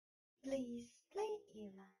Please play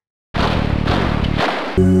Eva.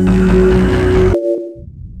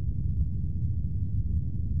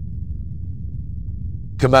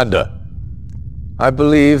 Commander, I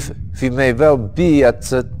believe we may well be at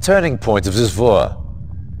the turning point of this war.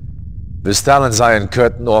 With Stalin's Iron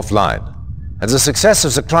Curtain offline, and the success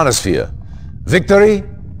of the chronosphere, victory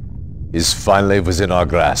is finally within our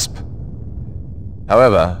grasp.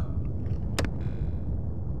 However,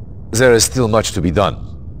 there is still much to be done.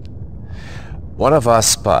 One of our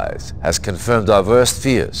spies has confirmed our worst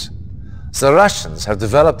fears. The Russians have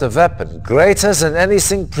developed a weapon greater than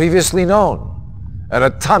anything previously known. An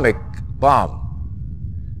atomic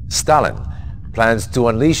bomb. Stalin plans to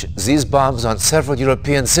unleash these bombs on several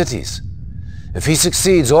European cities. If he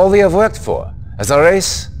succeeds, all we have worked for, as a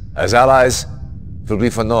race, as allies, will be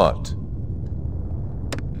for naught.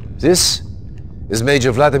 This is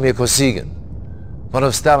Major Vladimir Kosygin, one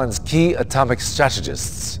of Stalin's key atomic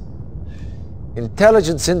strategists.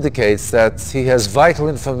 Intelligence indicates that he has vital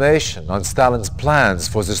information on Stalin's plans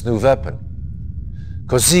for this new weapon.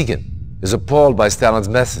 Kosygin is appalled by Stalin's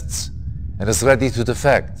methods and is ready to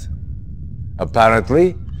defect.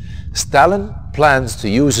 Apparently, Stalin plans to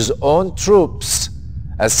use his own troops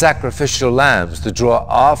as sacrificial lambs to draw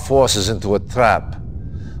our forces into a trap.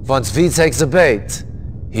 Once we take the bait,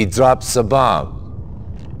 he drops the bomb.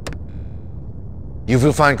 You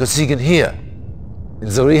will find Kosygin here, in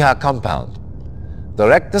the Riha compound.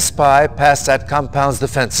 Direct the spy past that compound's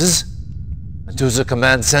defenses and to the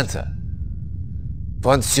command center.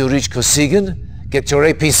 Once you reach Kosygin, get your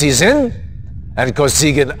APCs in and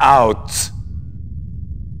Kosygin out.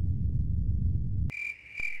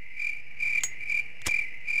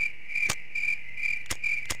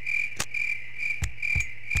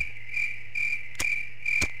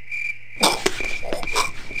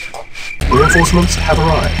 Reinforcements have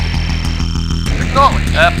arrived. Acknowledge.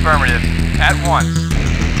 Affirmative. At once.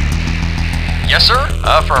 Yes, sir.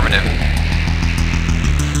 Affirmative.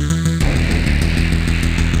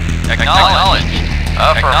 Acknowledge.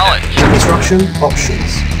 Affirmative. Construction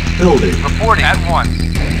options. Building. Reporting. At once.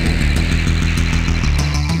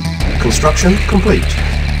 Construction complete.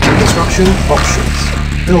 Construction options.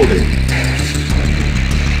 Building.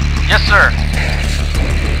 Yes, sir.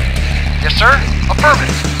 Yes, sir.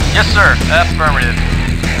 Affirmative. Yes, sir. Affirmative.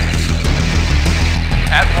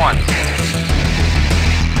 At once.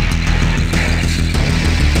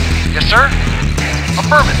 Yes, sir.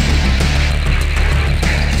 Affirmative.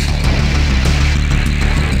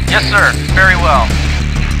 Yes, sir. Very well.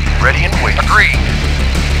 Ready and wait. Agreed.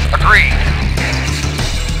 Agreed.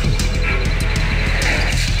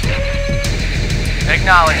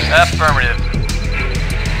 Acknowledged. Affirmative.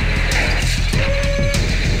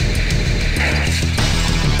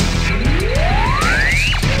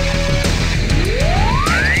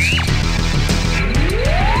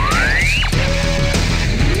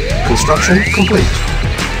 Construction complete.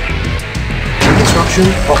 Construction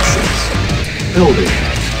options. Building.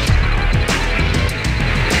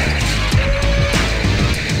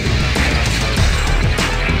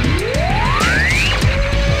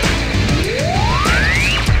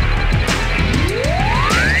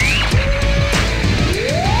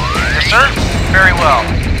 Yes, sir. Very well.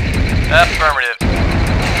 Affirmative.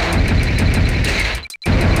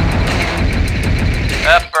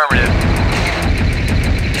 Affirmative.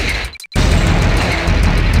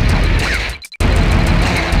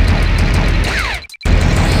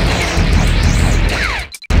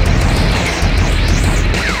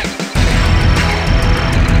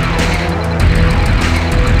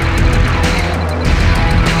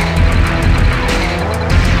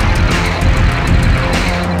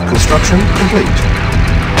 Construction complete.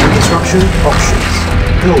 Construction options.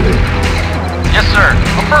 Building. Yes, sir.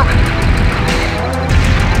 Affirmative.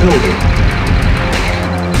 Building.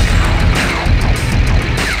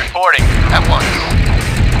 Reporting. At once.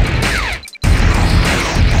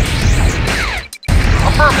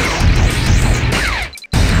 Affirmative.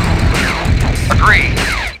 Agreed.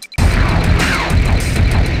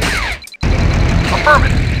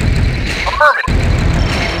 Affirmative. Affirmative.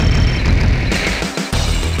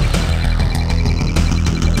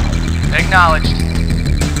 Acknowledged.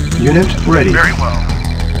 Unit ready. Very well.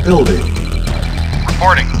 Building.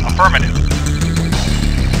 Reporting. Affirmative.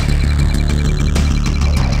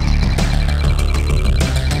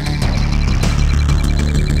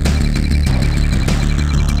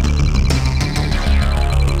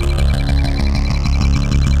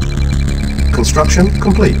 Construction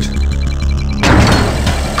complete.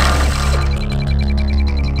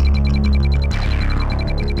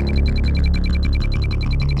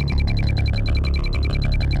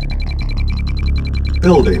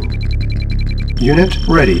 Building. Unit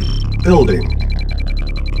ready. Building.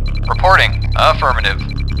 Reporting. Affirmative.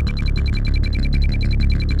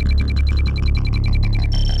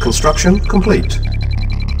 Construction complete.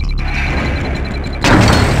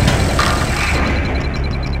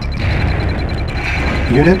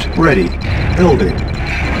 Unit ready. Building.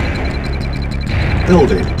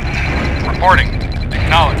 Building. Reporting.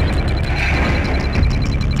 Acknowledged.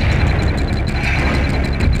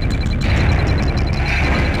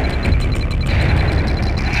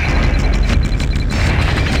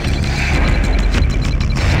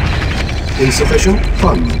 Insufficient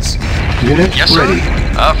funds. Unit Yes, sir. ready.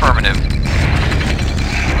 Affirmative.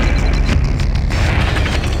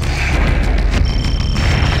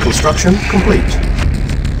 Construction complete.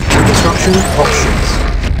 Construction options.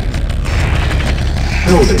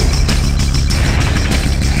 Building.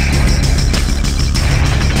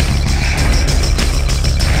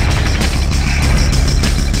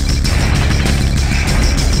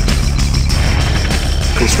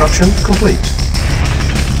 Construction complete.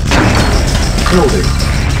 Building.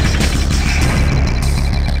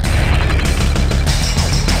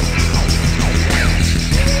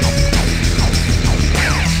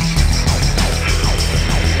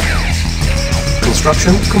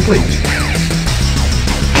 Construction complete.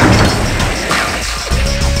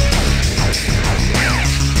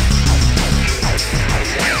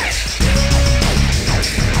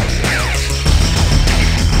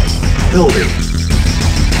 Building.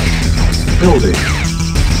 Building.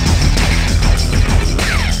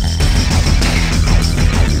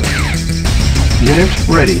 Unit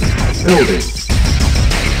ready. Building.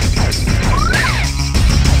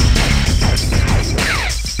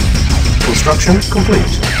 Construction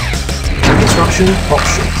complete. Construction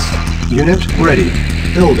options. Unit ready.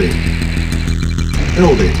 Building.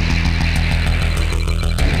 Building.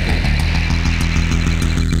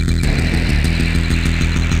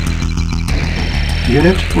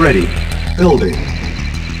 Unit ready. Building.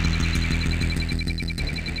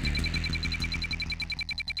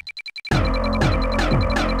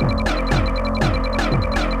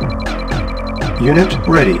 Unit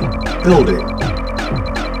ready. Building.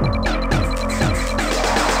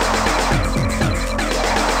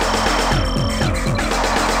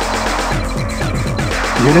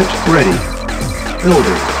 Unit ready.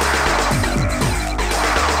 Building.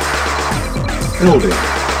 Building.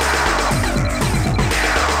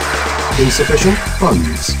 Insufficient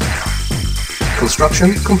funds.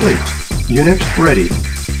 Construction complete. Unit ready.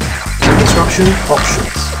 Construction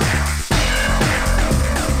options.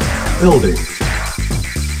 Building.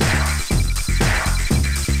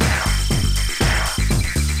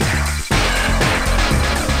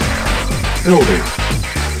 Building.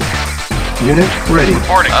 Unit ready.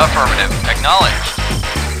 Reporting. Affirmative. Acknowledged.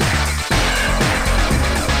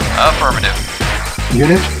 Affirmative.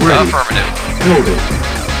 Unit ready. Affirmative. Building.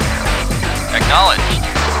 Acknowledged.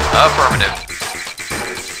 Affirmative.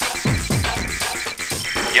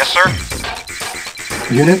 Yes, sir.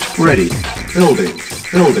 Unit ready. Building.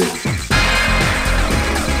 Building.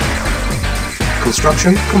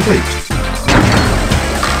 Construction complete.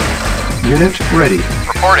 Unit ready.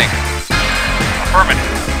 Reporting. Affirmative.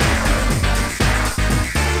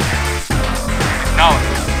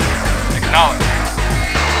 Acknowledged. Acknowledged.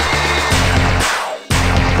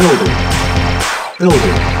 Building.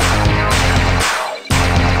 Building.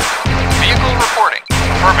 Vehicle reporting.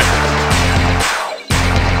 Affirmative.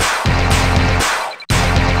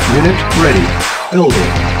 Unit ready.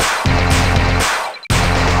 Building.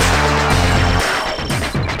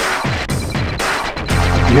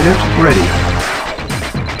 Unit ready.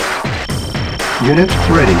 Unit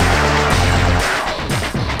ready.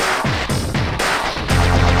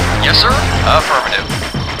 Yes, sir. Affirmative.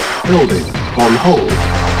 Building. On hold.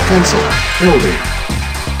 Cancel. Building.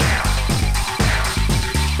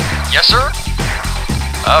 Yes, sir.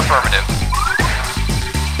 Affirmative.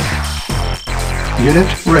 Unit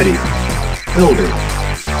ready. Building.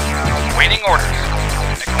 Waiting orders.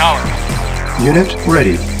 Acknowledged. Unit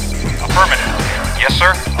ready. Affirmative. Yes,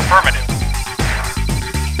 sir. Affirmative.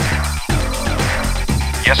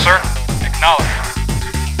 Yes, sir. Acknowledged.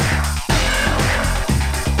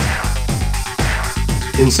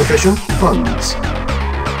 Insufficient funds.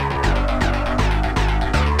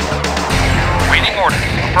 Waiting orders.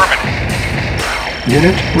 Affirmative.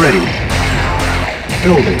 Unit ready.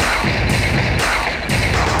 Building.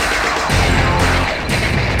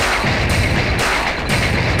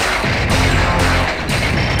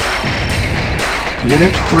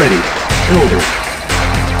 Unit ready. Building.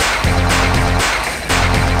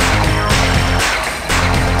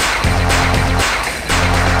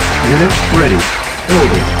 Unit ready.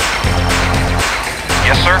 Building.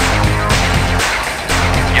 sir.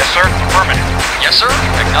 Yes, sir. Affirmative. Yes, sir.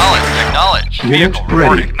 Acknowledged. Unit Vehicle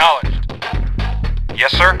ready. report acknowledged.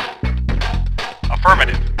 Yes, sir.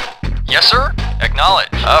 Affirmative. Yes, sir.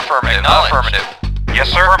 Acknowledged. Affirmative. Yes,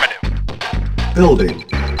 sir. Affirmative. Building.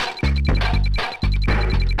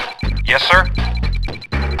 Yes, sir.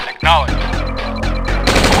 Acknowledged.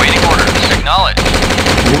 Awaiting orders. Acknowledged.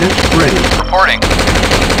 Unit ready. Reporting.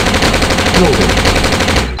 Building.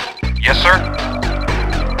 Yes, sir.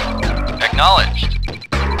 Acknowledged.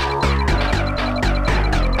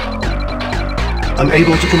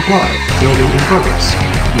 Unable to comply. Building in progress.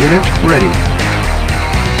 Unit ready.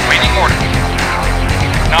 Waiting orders.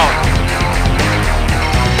 Acknowledged.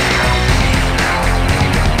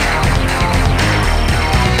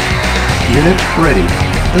 Unit ready.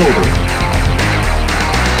 Building.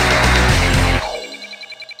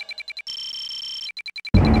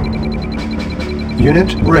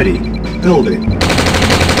 Unit ready. Building.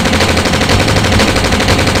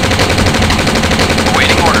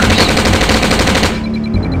 Awaiting orders.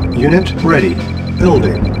 Unit ready.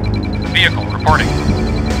 Building. Vehicle reporting.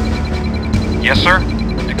 Yes, sir.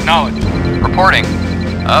 Acknowledged. Reporting.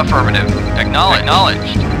 Affirmative.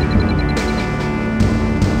 Acknowledged.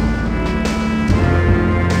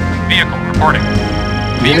 Vehicle reporting.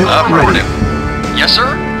 Unit Affirmative. Yes,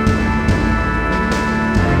 sir.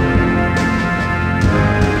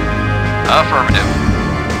 Affirmative.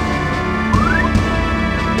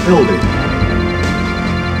 Building.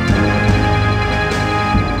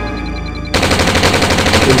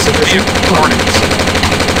 Insufficient Vehicle reporting. funds.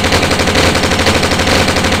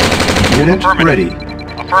 Unit Affirmative. ready.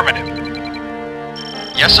 Affirmative.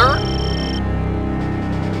 Yes, sir.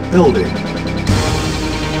 Building.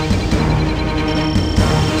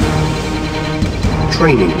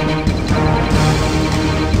 Training.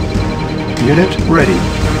 Unit ready.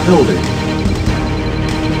 Building.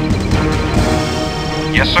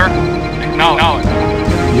 Yes, sir. Acknowledged.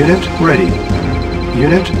 Unit ready.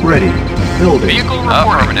 Unit ready. Building. Vehicle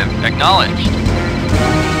reporting. Affirmative. Acknowledged.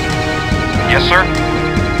 Yes, sir.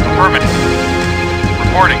 Affirmative.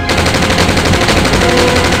 Reporting.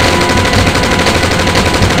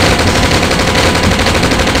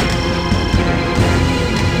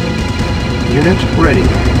 Unit ready.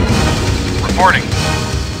 Reporting.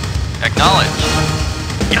 Acknowledged.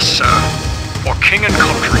 Yes, sir. For king and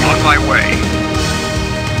country, on my way.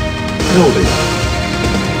 Building.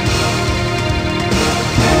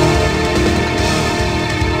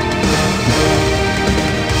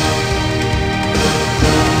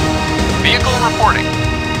 Vehicle reporting.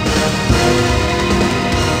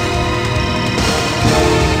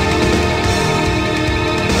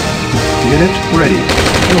 Unit ready.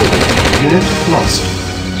 Building. Unit lost.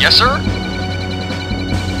 Yes, sir.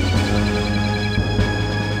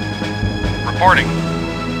 Reporting.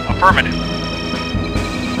 Affirmative.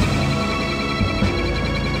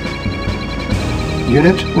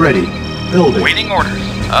 Unit ready. Building. Waiting orders.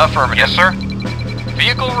 Affirmative. Yes, sir.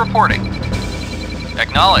 Vehicle reporting.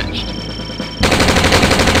 Acknowledged.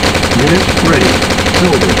 Unit ready.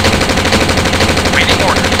 Building. Waiting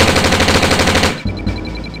orders.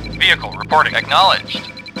 Vehicle reporting. Acknowledged.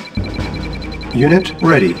 Unit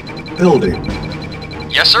ready. Building.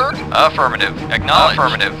 Yes, sir. Affirmative. Acknowledged.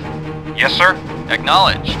 Affirmative. Yes, sir.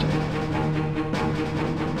 Acknowledged.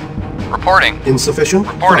 Reporting. Insufficient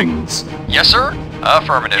Reporting. funds. Yes, sir.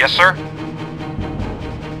 Affirmative. Yes, sir.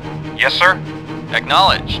 Yes, sir.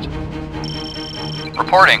 Acknowledged.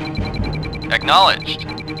 Reporting. Acknowledged.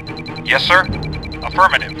 Yes, sir.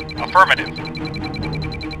 Affirmative. Affirmative.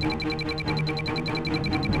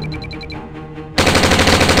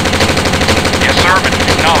 Yes, sir.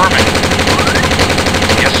 Affirmative.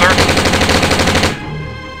 Yes, sir.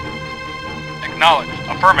 Acknowledged.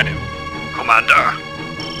 Affirmative. Commander.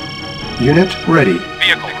 Unit ready.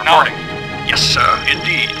 Vehicle reporting. Yes, sir,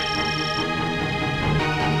 indeed.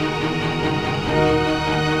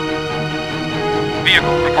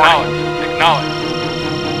 Vehicle reporting. Acknowledged.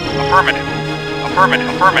 Affirmative. Affirmative.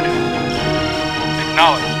 Affirmative.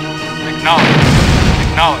 Acknowledged. Acknowledged.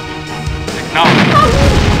 Acknowledged. Acknowledged.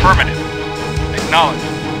 Affirmative. Acknowledged.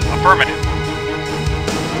 Affirmative.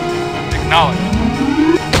 Acknowledged.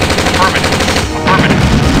 Affirmative. Affirmative.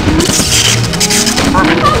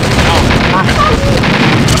 Affirmative. Acknowledged. Affirmative.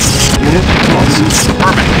 Unit lost.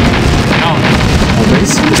 Affirmative. Acknowledged. A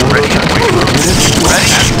base is under Ready. attack. Unit lost. Ready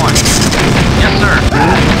at one. Yes, sir.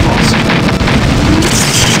 Unit lost.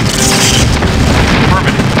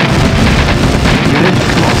 Affirmative. Unit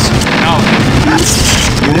lost. Acknowledged.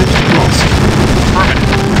 Unit lost.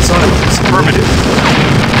 Affirmative. Silence. Affirmative.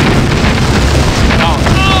 Acknowledged.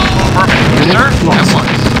 Affirmative. Yes, Unit sir.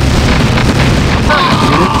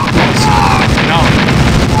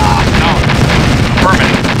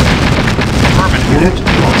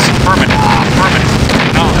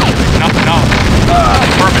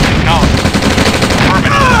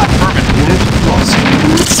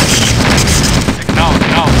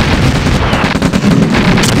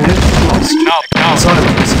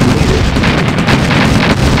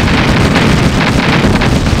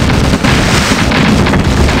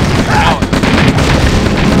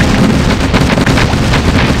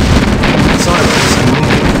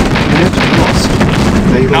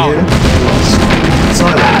 Medical unit lost.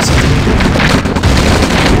 Silos needed.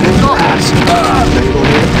 Unit lost. Medical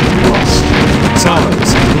unit lost.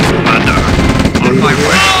 Silos needed. Commander, on Medical my unit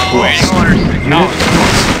way. Waiting lost. orders. Unit Acknowledged.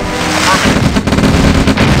 lost.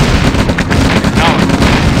 Acknowledged.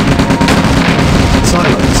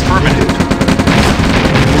 Silos Affirmative. needed.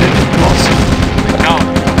 Unit lost.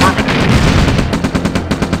 Acknowledged. Affirmative.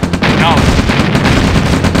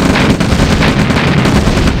 Acknowledged.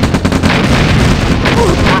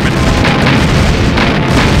 Affirmative.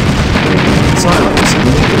 Silos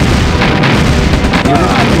needed.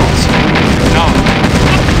 Unit lost. Acknowledged.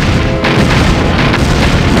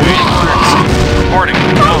 Waiting orders. Reporting.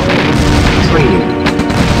 Acknowledged. Training.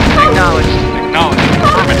 Acknowledged. Acknowledged.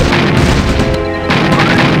 Affirmative.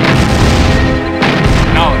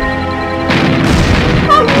 Acknowledged.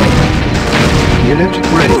 Unit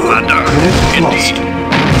ready. Commander, Unit lost. indeed.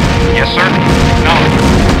 Yes, sir. Acknowledged.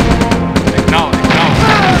 Acknowledged.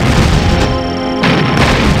 Acknowledged.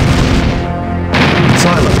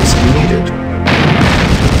 Silos needed.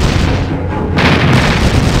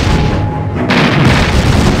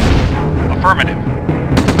 Affirmative.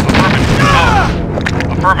 Affirmative.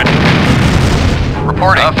 Acknowledged. Affirmative.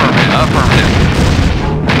 Reporting. Affirmative. Affirmative.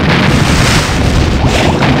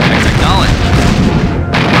 Acknowledged.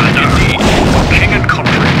 Commander, indeed. For king and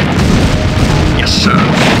country. Yes, sir.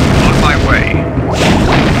 On my way.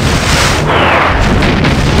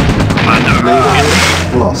 Commander,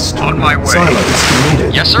 indeed. Lost. On my way. Silos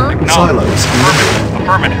needed. Yes, sir. Acknowledged. Silos needed.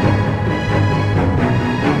 Affirmative.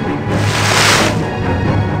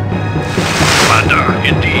 Commander,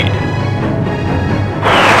 indeed.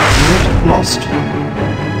 Unit lost.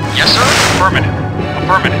 Yes, sir. Affirmative.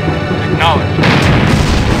 Affirmative. Acknowledged.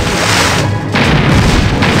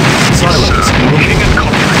 Yes, sir. Silos For needed. king and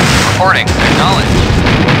country. Reporting. Acknowledged.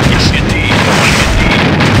 Yes, indeed. Indeed.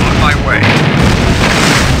 On my way.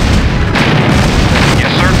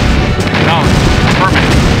 Yes, sir. Acknowledged.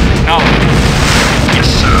 Affirmative. Acknowledged. Yes,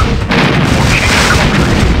 sir. For king and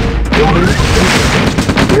country. Building incomplete.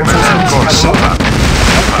 Reinforcements Of course. have arrived.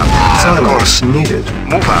 Move out. Of Silos course. needed.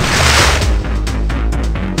 Move out.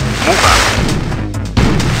 Move out.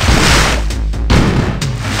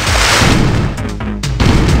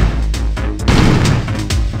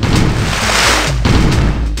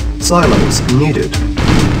 Silos needed.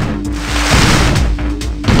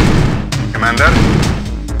 Commander?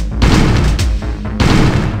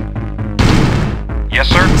 Yes,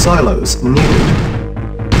 sir. Silos needed.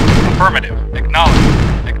 Affirmative.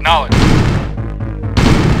 Acknowledged. Acknowledged.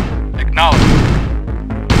 Acknowledged.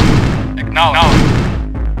 Acknowledged.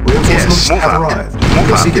 Reinforcements move have out. arrived. Move out.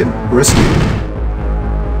 Kosygin rescued.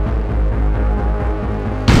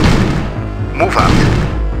 Move out.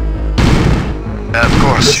 Of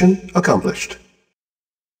course. Mission accomplished.